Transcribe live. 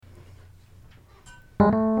And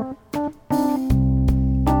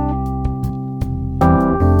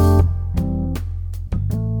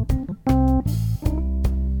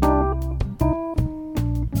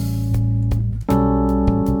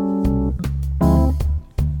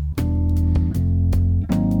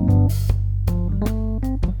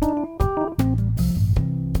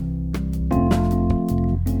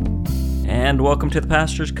welcome to the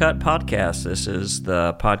Pastor's Cut podcast. This is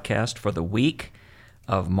the podcast for the week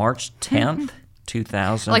of March 10th,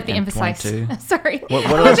 2022. I like the emphasis. Sorry. What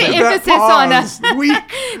I like the emphasis on us. Week.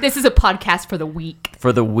 This is a podcast for the week.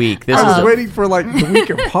 For the week. I was waiting for like the week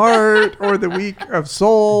of heart or the week of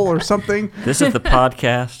soul or something. This is the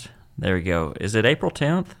podcast. There we go. Is it April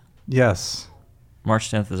 10th? Yes.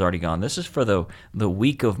 March 10th is already gone. This is for the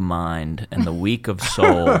week of mind and the week of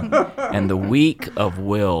soul and the week of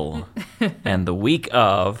will and the week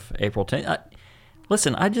of April 10th.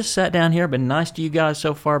 Listen, I just sat down here, been nice to you guys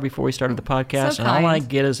so far before we started the podcast, So and all I kind.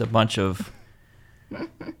 get is a bunch of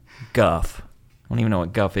guff. I don't even know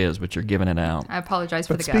what guff is, but you're giving it out. I apologize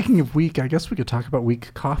for But the guff. speaking of week, I guess we could talk about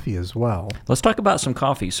week coffee as well. Let's talk about some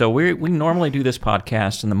coffee. So we normally do this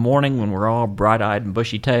podcast in the morning when we're all bright-eyed and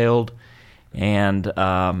bushy-tailed. And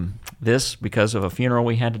this, because of a funeral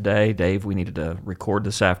we had today, Dave, we needed to record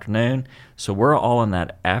this afternoon. So we're all in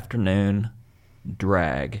that afternoon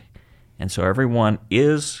drag. And so everyone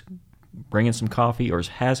is bringing some coffee or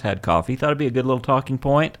has had coffee. Thought it'd be a good little talking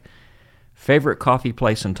point. Favorite coffee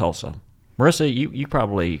place in Tulsa? Marissa, you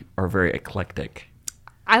probably are very eclectic.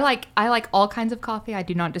 I like all kinds of coffee. I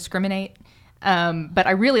do not discriminate. But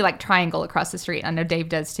I really like Triangle across the street. I know Dave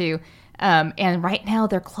does too. And right now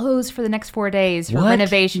they're closed for the next 4 days for What?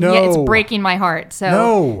 renovation. No. Yeah, it's breaking my heart. So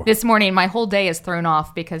No. this morning, my whole day is thrown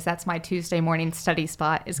off because that's my Tuesday morning study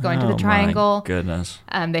spot is going to the Oh, Triangle. my goodness.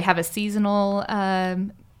 They have a seasonal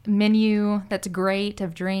menu that's great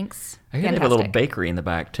of drinks. I hear they have a little bakery in the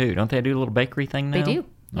back too. Don't they do a little bakery thing now? They do,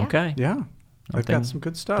 yeah. Okay. Yeah. They've got thinking- some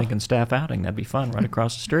good stuff. Thinking staff outing. That'd be fun right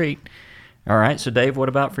across the street. All right. So, Dave, what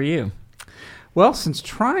about for you? Well, since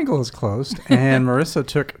Triangle is closed and Marissa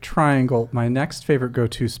took Triangle, my next favorite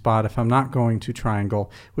go-to spot, if I'm not going to Triangle,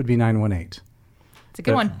 would be 918. It's a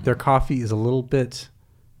good one. Their coffee is a little bit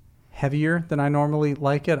heavier than I normally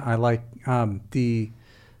like it. I like the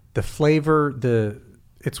flavor.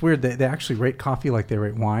 It's weird. They actually rate coffee like they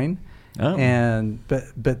rate wine. Oh. But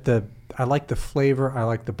I like the flavor. I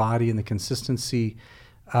like the body and the consistency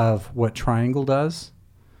of what Triangle does.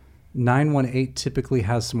 918 typically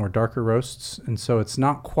has some more darker roasts, and so it's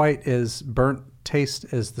not quite as burnt taste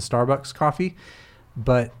as the Starbucks coffee,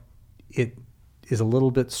 but it is a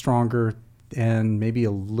little bit stronger and maybe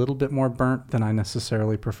a little bit more burnt than I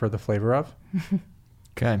necessarily prefer the flavor of.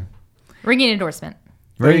 Okay. Ringing endorsement.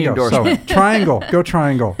 There you go. So Endorsement. Triangle, go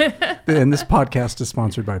Triangle. And this podcast is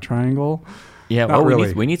sponsored by Triangle. Yeah, Not well,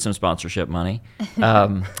 really. we need some sponsorship money. I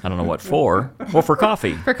don't know what for. Well, for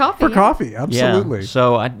coffee. For coffee. For yeah. coffee, absolutely. Yeah.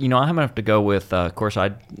 So I'm gonna have to go with. Of course,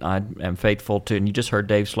 I am faithful to. And you just heard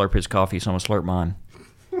Dave slurp his coffee, so I'm gonna slurp mine.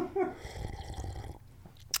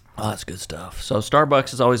 Oh, that's good stuff. So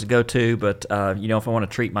Starbucks is always a go-to, but if I want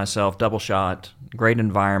to treat myself, double shot, great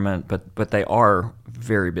environment, but they are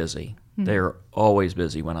very busy. They're always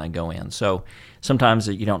busy when I go in. So sometimes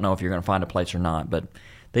you don't know if you're going to find a place or not, but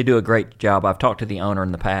they do a great job. I've talked to the owner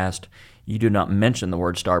in the past. You do not mention the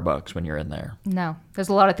word Starbucks when you're in there. No, there's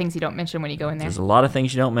a lot of things you don't mention when you go in there. There's a lot of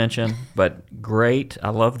things you don't mention, but great. I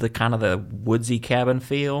love the kind of the woodsy cabin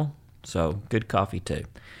feel. So good coffee too.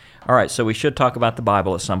 All right, so we should talk about the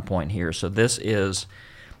Bible at some point here. So this is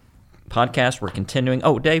podcast. We're continuing.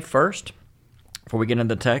 Oh, Dave, first, before we get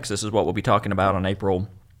into the text, this is what we'll be talking about on April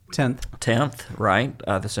 10th, right?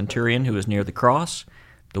 The centurion who is near the cross,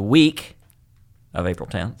 the week of April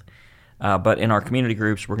 10th. But in our community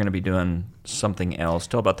groups, we're going to be doing something else.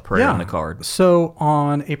 Tell about the prayer and the card. So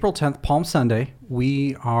on April 10th, Palm Sunday,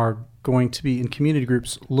 we are going to be in community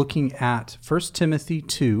groups looking at 1 Timothy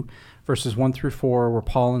 2, verses 1 through 4, where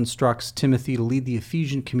Paul instructs Timothy to lead the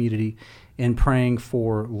Ephesian community in praying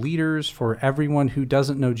for leaders, for everyone who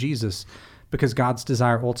doesn't know Jesus, because God's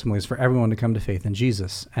desire ultimately is for everyone to come to faith in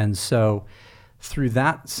Jesus. And so through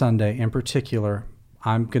that Sunday in particular,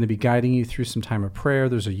 I'm going to be guiding you through some time of prayer.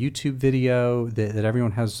 There's a YouTube video that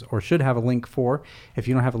everyone has or should have a link for. If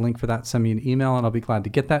you don't have a link for that, send me an email and I'll be glad to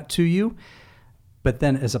get that to you. But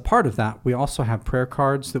then as a part of that, we also have prayer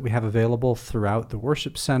cards that we have available throughout the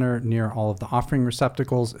worship center near all of the offering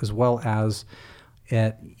receptacles, as well as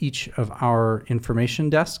at each of our information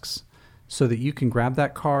desks, so that you can grab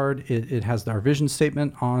that card. It has our vision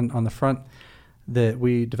statement on the front, that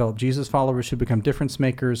we develop Jesus followers who become difference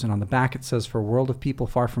makers. And on the back, it says, for a world of people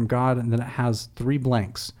far from God. And then it has 3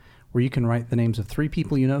 blanks where you can write the names of 3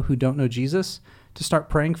 people you know who don't know Jesus, to start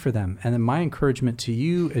praying for them. And then my encouragement to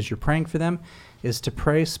you as you're praying for them is to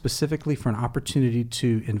pray specifically for an opportunity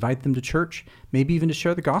to invite them to church, maybe even to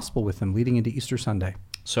share the gospel with them leading into Easter Sunday.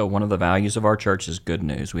 So one of the values of our church is good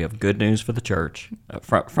news. We have good news for the church,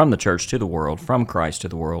 from the church to the world, from Christ to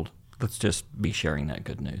the world. Let's just be sharing that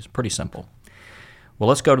good news. Pretty simple. Well,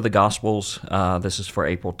 let's go to the Gospels. This is for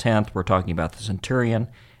April 10th. We're talking about the centurion,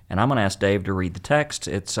 and I'm going to ask Dave to read the text.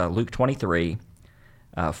 It's Luke 23,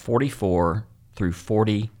 44 through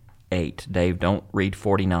 48. Dave, don't read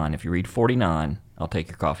 49. If you read 49, I'll take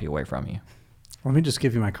your coffee away from you. Let me just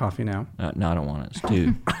give you my coffee now. No, I don't want it. It's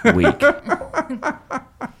too weak.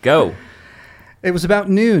 Go. It was about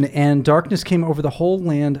noon, and darkness came over the whole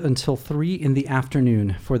land until 3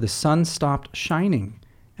 p.m, for the sun stopped shining,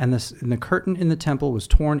 and the curtain in the temple was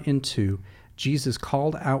torn in two. Jesus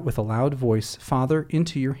called out with a loud voice, "Father,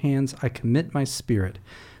 into your hands I commit my spirit."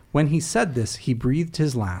 When he said this, he breathed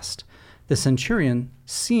his last. The centurion,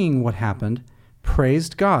 seeing what happened,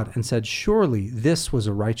 praised God and said, "Surely this was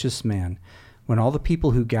a righteous man." When all the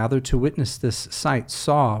people who gathered to witness this sight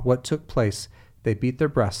saw what took place, they beat their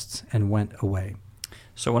breasts and went away.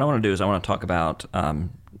 So what I want to do is I want to talk about, kind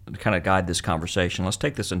of guide this conversation. Let's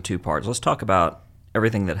take this in 2 parts. Let's talk about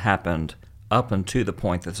everything that happened up until the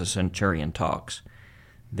point that the centurion talks.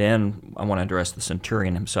 Then I want to address the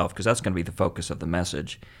centurion himself, because that's going to be the focus of the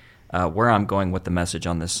message. Where I'm going with the message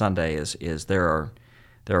on this Sunday is there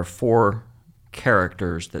are 4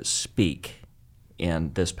 characters that speak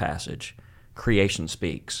in this passage. Creation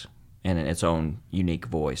speaks in its own unique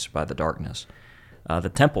voice by the darkness. The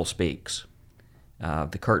temple speaks,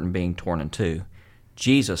 the curtain being torn in two.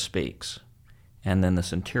 Jesus speaks, and then the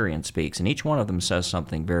centurion speaks, and each one of them says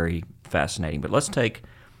something very fascinating. But let's take,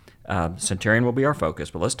 centurion will be our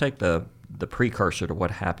focus, but let's take the precursor to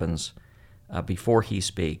what happens before he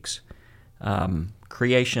speaks.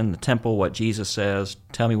 Creation, the temple, what Jesus says.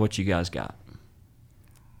 Tell me what you guys got.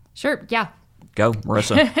 Sure, yeah. Go,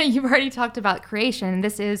 Marissa. You've already talked about creation.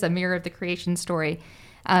 This is a mirror of the creation story.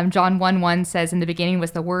 John 1:1 says, "In the beginning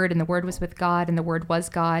was the Word, and the Word was with God, and the Word was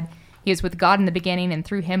God. He was with God in the beginning, and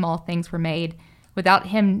through him all things were made. Without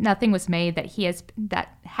him nothing was made that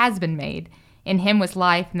has been made. In him was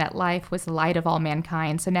life, and that life was the light of all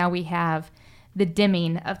mankind." So now we have the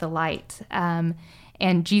dimming of the light.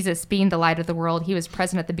 And Jesus being the light of the world, he was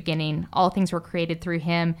present at the beginning. All things were created through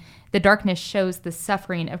him. The darkness shows the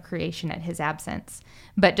suffering of creation at his absence.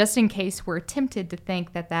 But just in case we're tempted to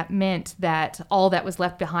think that meant that all that was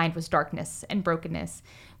left behind was darkness and brokenness,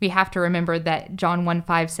 we have to remember that John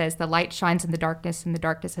 1:5 says, "The light shines in the darkness, and the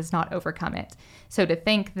darkness has not overcome it." So to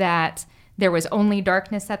think that there was only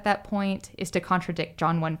darkness at that point is to contradict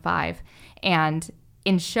John 1:5. And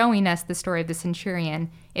in showing us the story of the centurion,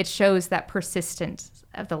 it shows that persistence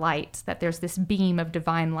of the light, that there's this beam of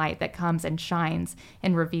divine light that comes and shines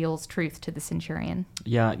and reveals truth to the centurion.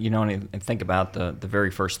 Yeah, and think about the very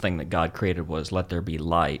first thing that God created was, let there be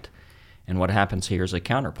light. And what happens here is a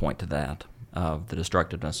counterpoint to that, of the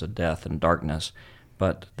destructiveness of death and darkness.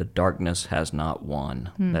 But the darkness has not won.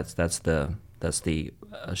 That's the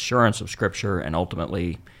assurance of Scripture, and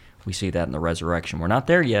ultimately we see that in the resurrection. We're not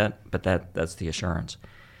there yet, but that's the assurance.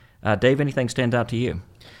 Dave, anything stands out to you?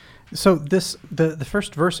 So the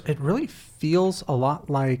first verse, it really feels a lot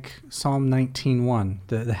like Psalm 19:1.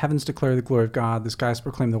 The heavens declare the glory of God, the skies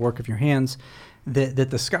proclaim the work of your hands.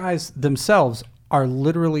 That the skies themselves are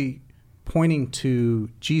literally pointing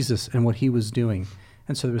to Jesus and what he was doing.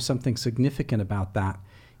 And so there was something significant about that.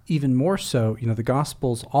 Even more so, the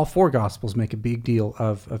Gospels, all 4 Gospels make a big deal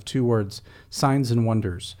of 2 words, signs and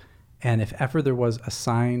wonders. And if ever there was a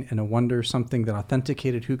sign and a wonder, something that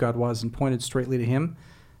authenticated who God was and pointed straightly to him,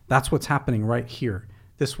 that's what's happening right here.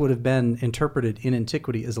 This would have been interpreted in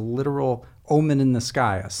antiquity as a literal omen in the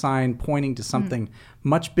sky, a sign pointing to something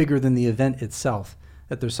much bigger than the event itself,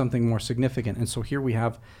 that there's something more significant. And so here we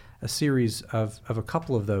have a series of a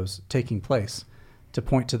couple of those taking place to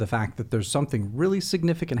point to the fact that there's something really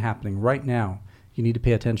significant happening right now. You need to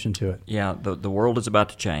pay attention to it. Yeah, the world is about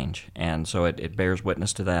to change, and so it bears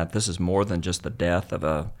witness to that. This is more than just the death of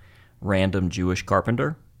a random Jewish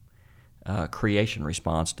carpenter. Creation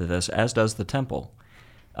responds to this, as does the temple.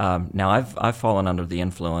 Now, I've fallen under the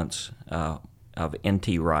influence of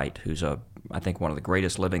N.T. Wright, who's I think one of the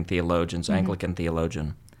greatest living theologians, Anglican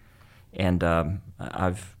theologian, and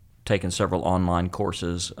I've taken several online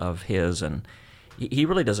courses of his, and he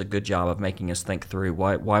really does a good job of making us think through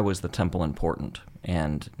why was the temple important.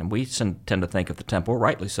 And we tend to think of the temple,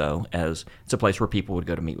 rightly so, as it's a place where people would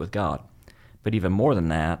go to meet with God. But even more than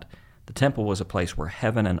that, the temple was a place where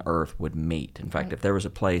heaven and earth would meet. In fact, if there was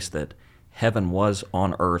a place that heaven was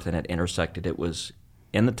on earth and it intersected. It was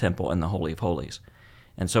in the temple in the Holy of Holies.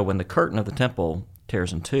 And so when the curtain of the temple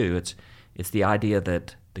tears in two, it's the idea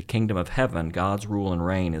that the kingdom of heaven, God's rule and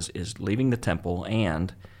reign, is leaving the temple,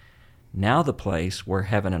 and now the place where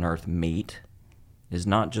heaven and earth meet is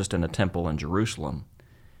not just in a temple in Jerusalem.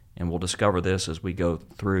 And we'll discover this as we go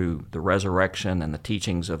through the resurrection and the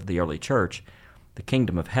teachings of the early church. The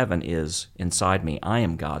kingdom of heaven is inside me. I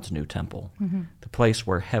am God's new temple. Mm-hmm. The place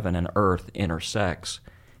where heaven and earth intersects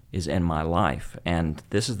is in my life. And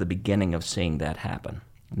this is the beginning of seeing that happen.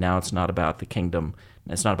 Now it's not about the kingdom.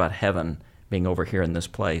 It's not about heaven being over here in this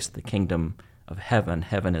place. The kingdom of heaven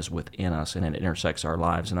is within us, and it intersects our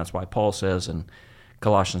lives. And that's why Paul says in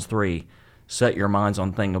Colossians 3, set your minds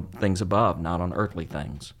on things above, not on earthly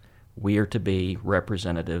things. We are to be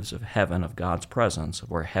representatives of heaven, of God's presence, of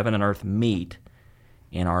where heaven and earth meet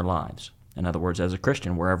in our lives. In other words, as a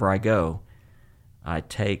Christian, wherever I go, I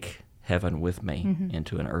take heaven with me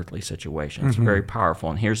into an earthly situation. It's very powerful.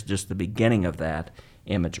 And here's just the beginning of that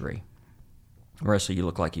imagery. Marissa, you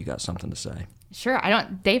look like you got something to say. Sure.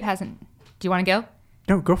 Dave hasn't. Do you want to go?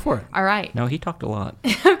 No, go for it. All right. No, he talked a lot.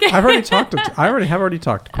 Okay. I have already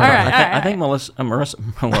talked. All right. I think Melissa.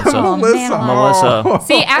 Oh, Melissa.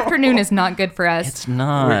 See, afternoon is not good for us. It's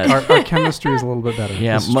not. Our chemistry is a little bit better.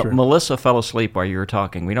 Yeah, Melissa fell asleep while you were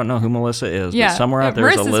talking. We don't know who Melissa is, but somewhere out there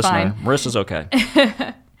is a listener. Fine. Marissa's okay.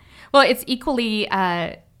 Well, it's equally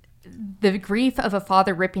the grief of a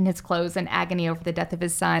father ripping his clothes in agony over the death of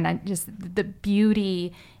his son. Just the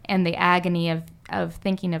beauty and the agony of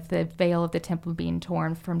thinking of the veil of the temple being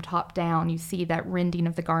torn from top down. You see that rending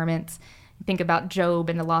of the garments. You think about Job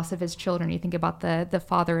and the loss of his children. You think about the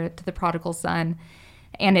father to the prodigal son.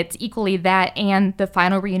 And it's equally that and the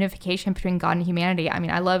final reunification between God and humanity. I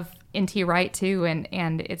mean, I love N.T. Wright too, and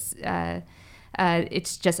it's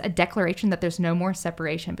just a declaration that there's no more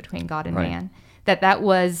separation between God and man. That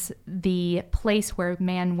was the place where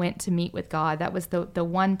man went to meet with God. That was the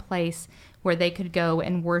one place where they could go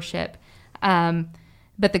and worship.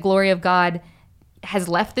 But the glory of God has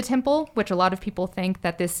left the temple, which a lot of people think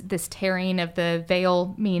that this tearing of the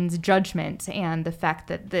veil means judgment and the fact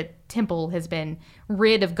that the temple has been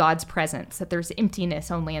rid of God's presence, that there's emptiness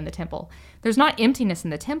only in the temple. There's not emptiness in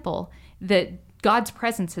the temple. That God's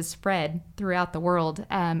presence has spread throughout the world,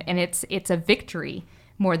 and it's a victory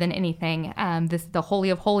more than anything. The Holy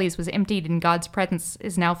of Holies was emptied, and God's presence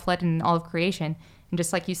is now flooded in all of creation. And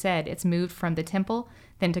just like you said, it's moved from the temple,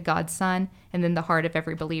 then to God's Son, and then the heart of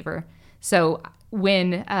every believer. So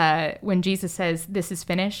when Jesus says, this is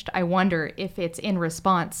finished, I wonder if it's in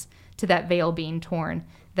response to that veil being torn,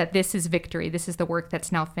 that this is victory, this is the work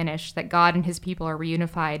that's now finished, that God and his people are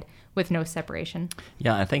reunified with no separation.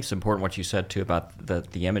 Yeah, I think it's important what you said, too, about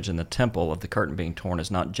the image in the temple of the curtain being torn is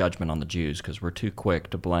not judgment on the Jews, because we're too quick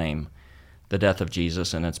to blame the death of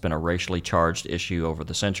Jesus, and it's been a racially charged issue over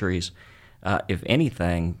the centuries. If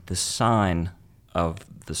anything, the sign of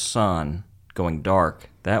the sun going dark,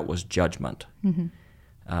 that was judgment.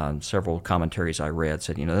 Several commentaries I read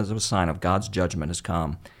said, this was a sign of God's judgment has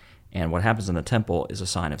come. And what happens in the temple is a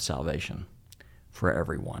sign of salvation for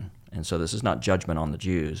everyone. And so this is not judgment on the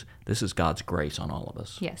Jews. This is God's grace on all of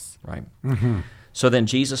us. Yes. Right? So then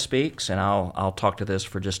Jesus speaks, and I'll talk to this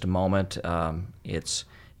for just a moment. It's,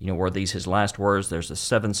 were these his last words? There's the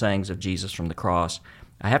 7 sayings of Jesus from the cross.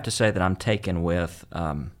 I have to say that I'm taken with,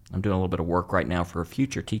 I'm doing a little bit of work right now for a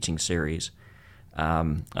future teaching series.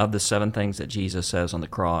 Of the 7 things that Jesus says on the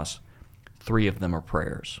cross, 3 of them are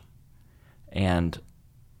prayers. And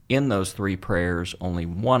in those 3 prayers, only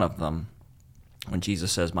one of them, when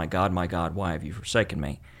Jesus says, my God, why have you forsaken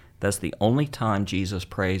me? That's the only time Jesus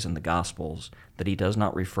prays in the Gospels that he does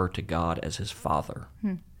not refer to God as his Father.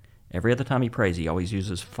 Every other time he prays, he always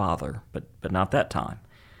uses Father, but not that time.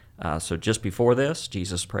 So just before this,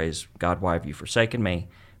 Jesus prays, God, why have you forsaken me?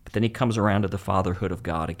 But then he comes around to the fatherhood of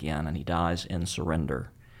God again, and he dies in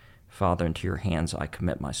surrender. Father, into your hands I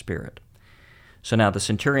commit my spirit. So now the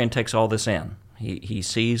centurion takes all this in. He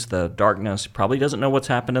sees the darkness, probably doesn't know what's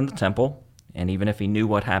happened in the temple, and even if he knew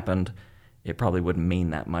what happened, it probably wouldn't mean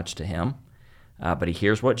that much to him. But he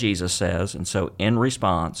hears what Jesus says, and so in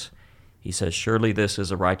response, he says, surely this is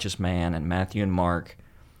a righteous man, and Matthew and Mark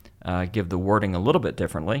give the wording a little bit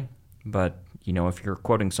differently, but, if you're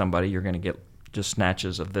quoting somebody, you're going to get just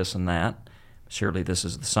snatches of this and that. Surely this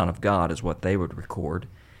is the Son of God is what they would record.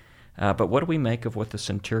 But what do we make of what the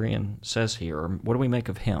centurion says here, or what do we make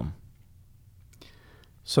of him?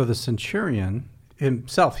 So the centurion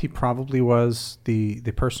himself, he probably was the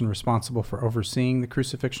person responsible for overseeing the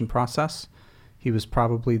crucifixion process. He was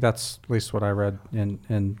probably, that's at least what I read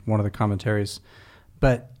in one of the commentaries.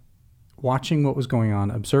 But watching what was going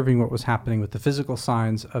on, observing what was happening with the physical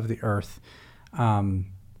signs of the earth,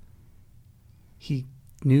 he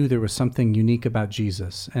knew there was something unique about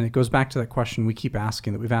Jesus. And it goes back to that question we keep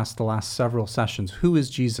asking, that we've asked the last several sessions: who is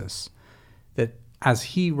Jesus? That as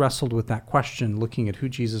he wrestled with that question, looking at who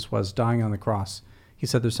Jesus was dying on the cross, he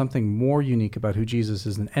said there's something more unique about who Jesus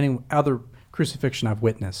is than any other crucifixion I've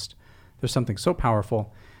witnessed. There's something so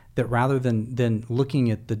powerful that rather than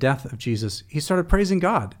looking at the death of Jesus, he started praising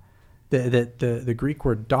God. The Greek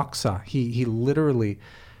word doxa, he literally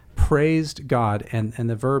praised God, and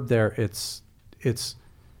the verb there, it's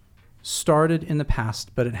started in the past,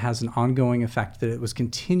 but it has an ongoing effect, that it was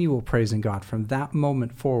continual praising God. From that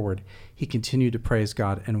moment forward, he continued to praise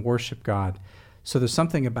God and worship God. So there's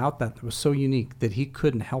something about that was so unique that he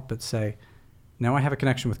couldn't help but say, now I have a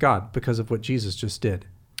connection with God because of what Jesus just did.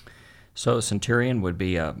 So a centurion would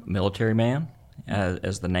be a military man,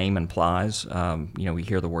 as the name implies. We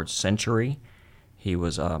hear the word century. He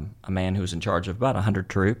was a man who was in charge of about 100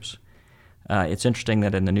 troops. It's interesting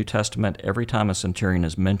that in the New Testament, every time a centurion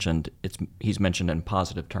is mentioned, he's mentioned in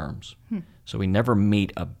positive terms. So we never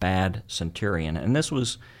meet a bad centurion. And this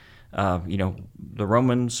was, the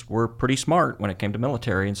Romans were pretty smart when it came to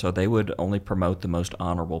military, and so they would only promote the most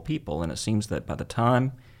honorable people. And it seems that by the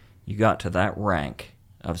time you got to that rank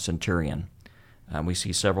of centurion, we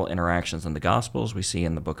see several interactions in the Gospels, we see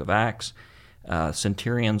in the book of Acts,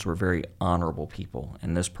 centurions were very honorable people.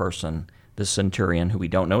 And this centurion, who we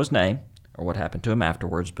don't know his name, or what happened to him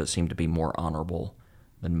afterwards, but seemed to be more honorable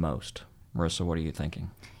than most. Marissa, what are you thinking?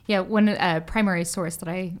 Yeah, one primary source that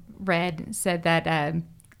I read said that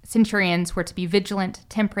centurions were to be vigilant,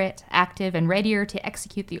 temperate, active, and readier to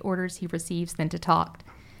execute the orders he receives than to talk.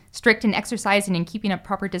 Strict in exercising and keeping up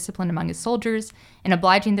proper discipline among his soldiers, and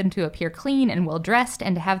obliging them to appear clean and well-dressed,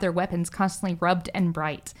 and to have their weapons constantly rubbed and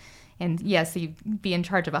bright. And yes, he'd be in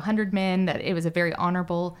charge of 100 men, that it was a very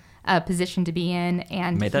honorable position to be in.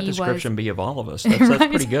 And may that description be of all of us. That's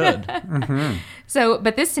pretty good. Mm-hmm. So,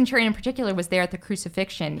 but this centurion in particular was there at the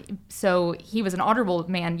crucifixion. So he was an honorable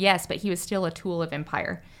man, yes, but he was still a tool of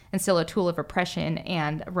empire and still a tool of oppression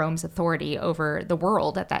and Rome's authority over the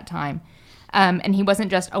world at that time. And he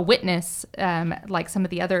wasn't just a witness like some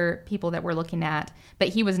of the other people that we're looking at, but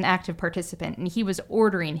he was an active participant, and he was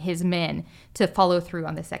ordering his men to follow through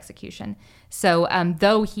on this execution. So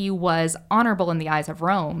though he was honorable in the eyes of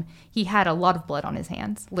Rome, he had a lot of blood on his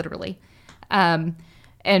hands, literally. And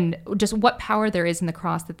just what power there is in the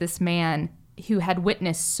cross, that this man who had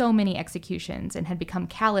witnessed so many executions and had become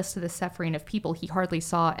callous to the suffering of people he hardly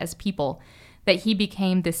saw as people, that he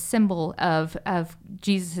became this symbol of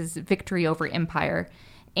Jesus' victory over empire.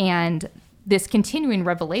 And this continuing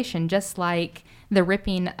revelation, just like the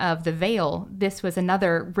ripping of the veil, this was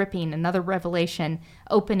another ripping, another revelation,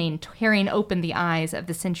 tearing open the eyes of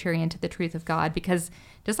the centurion to the truth of God. Because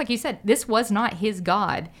just like you said, this was not his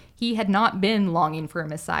God. He had not been longing for a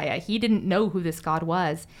Messiah. He didn't know who this God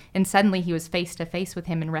was. And suddenly he was face to face with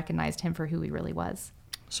him and recognized him for who he really was.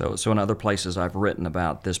 So in other places I've written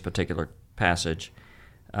about this particular passage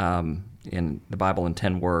in the Bible in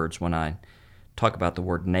 10 words. When I talk about the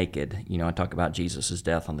word naked, I talk about Jesus'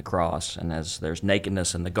 death on the cross, and as there's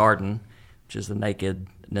nakedness in the garden, which is the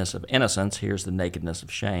nakedness of innocence, here's the nakedness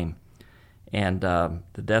of shame. And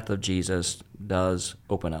the death of Jesus does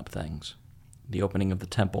open up things. The opening of the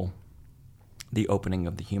temple, the opening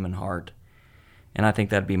of the human heart. And I think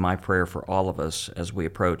that'd be my prayer for all of us as we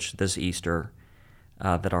approach this Easter,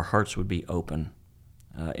 that our hearts would be open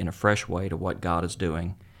in a fresh way to what God is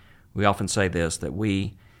doing. We often say this, that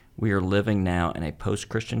we are living now in a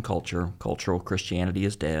post-Christian culture. Cultural Christianity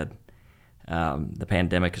is dead. The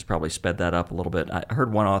pandemic has probably sped that up a little bit. I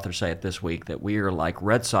heard one author say it this week, that we are like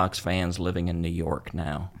Red Sox fans living in New York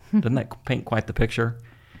now. Doesn't that paint quite the picture?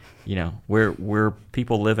 We're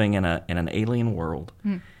people living in an alien world.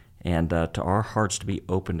 And to our hearts to be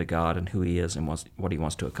open to God and who He is and what He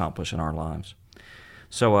wants to accomplish in our lives.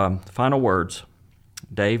 So final words.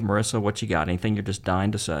 Dave, Marissa, what you got? Anything you're just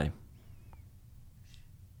dying to say?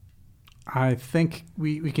 I think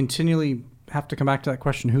we continually have to come back to that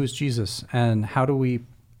question: who is Jesus, and how do we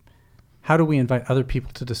invite other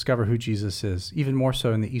people to discover who Jesus is? Even more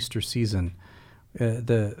so in the Easter season,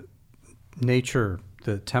 the nature,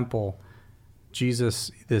 the temple,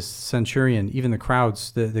 Jesus, this centurion, even the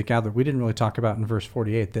crowds that gathered. We didn't really talk about in verse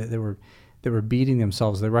 48 that they were beating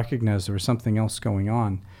themselves. They recognized there was something else going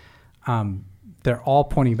on. They're all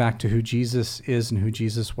pointing back to who Jesus is and who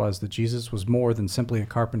Jesus was, that Jesus was more than simply a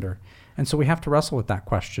carpenter. And so we have to wrestle with that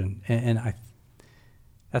question. And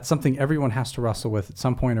that's something everyone has to wrestle with at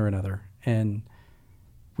some point or another. And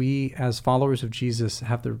we as followers of Jesus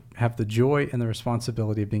have the joy and the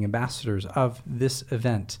responsibility of being ambassadors of this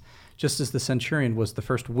event. Just as the centurion was the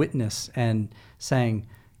first witness and saying,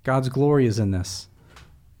 God's glory is in this,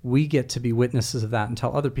 we get to be witnesses of that and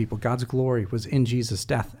tell other people God's glory was in Jesus'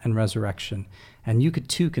 death and resurrection. And you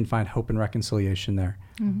too can find hope and reconciliation there.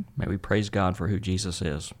 Mm-hmm. May we praise God for who Jesus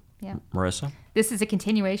is. Yeah. Marissa? This is a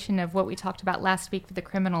continuation of what we talked about last week with the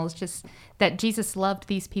criminals, just that Jesus loved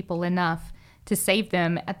these people enough to save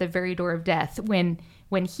them at the very door of death when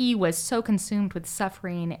he was so consumed with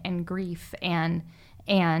suffering and grief and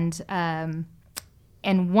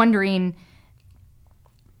wondering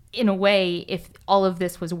in a way if all of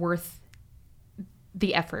this was worth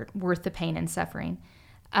the effort, worth the pain and suffering,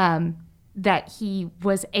 that he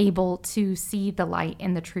was able to see the light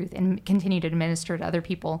and the truth and continue to minister to other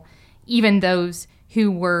people, even those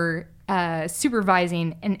who were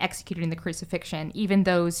supervising and executing the crucifixion, even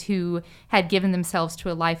those who had given themselves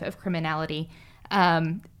to a life of criminality.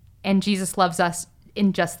 And Jesus loves us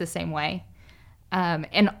in just the same way.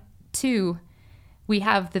 And two, we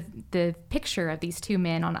have the picture of these two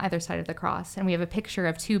men on either side of the cross, and we have a picture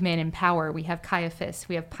of two men in power. We have Caiaphas,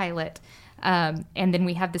 we have Pilate, and then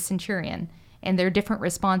we have the centurion, and their different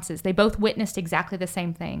responses. They both witnessed exactly the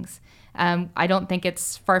same things. I don't think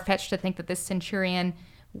it's far-fetched to think that this centurion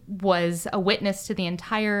was a witness to the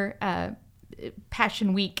entire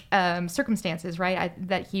Passion Week circumstances, right?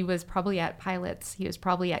 That he was probably at Pilate's, he was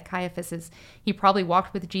probably at Caiaphas's, he probably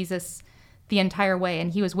walked with Jesus the entire way,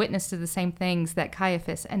 and he was witness to the same things that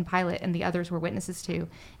Caiaphas and Pilate and the others were witnesses to,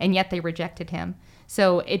 and yet they rejected him.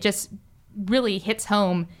 So it just really hits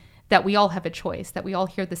home that we all have a choice, that we all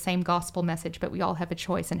hear the same gospel message, but we all have a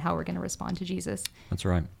choice in how we're going to respond to Jesus. That's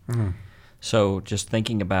right. Mm-hmm. So just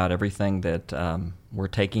thinking about everything that we're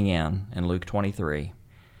taking in Luke 23,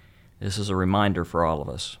 this is a reminder for all of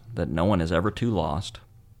us that no one is ever too lost,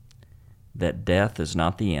 that death is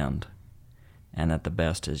not the end, and that the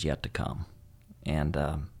best is yet to come. And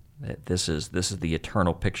this is the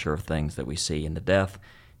eternal picture of things that we see in the death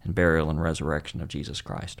and burial and resurrection of Jesus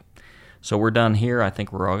Christ. So we're done here. I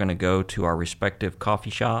think we're all going to go to our respective coffee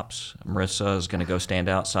shops. Marissa is going to go stand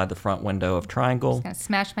outside the front window of Triangle. I'm going to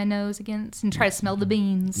smash my nose against and try to smell the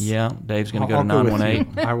beans. Yeah, Dave's going to go to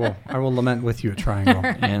 918. I will lament with you at Triangle.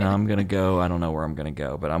 And I'm going to go, I don't know where I'm going to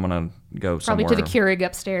go, but I'm going to go somewhere. Probably to the Keurig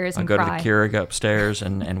upstairs and I'll go cry. to the Keurig upstairs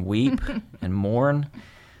and weep and mourn.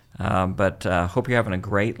 But hope you're having a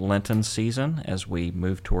great Lenten season as we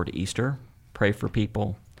move toward Easter. Pray for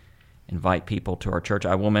people. Invite people to our church.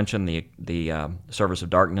 I will mention the service of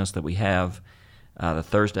darkness that we have the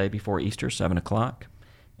Thursday before Easter, 7 o'clock,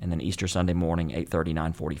 and then Easter Sunday morning, 8:30,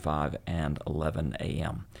 9:45, and 11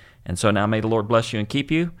 a.m. And so now may the Lord bless you and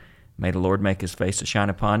keep you. May the Lord make his face to shine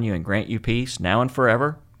upon you and grant you peace now and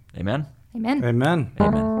forever. Amen. Amen. Amen.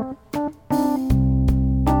 Amen.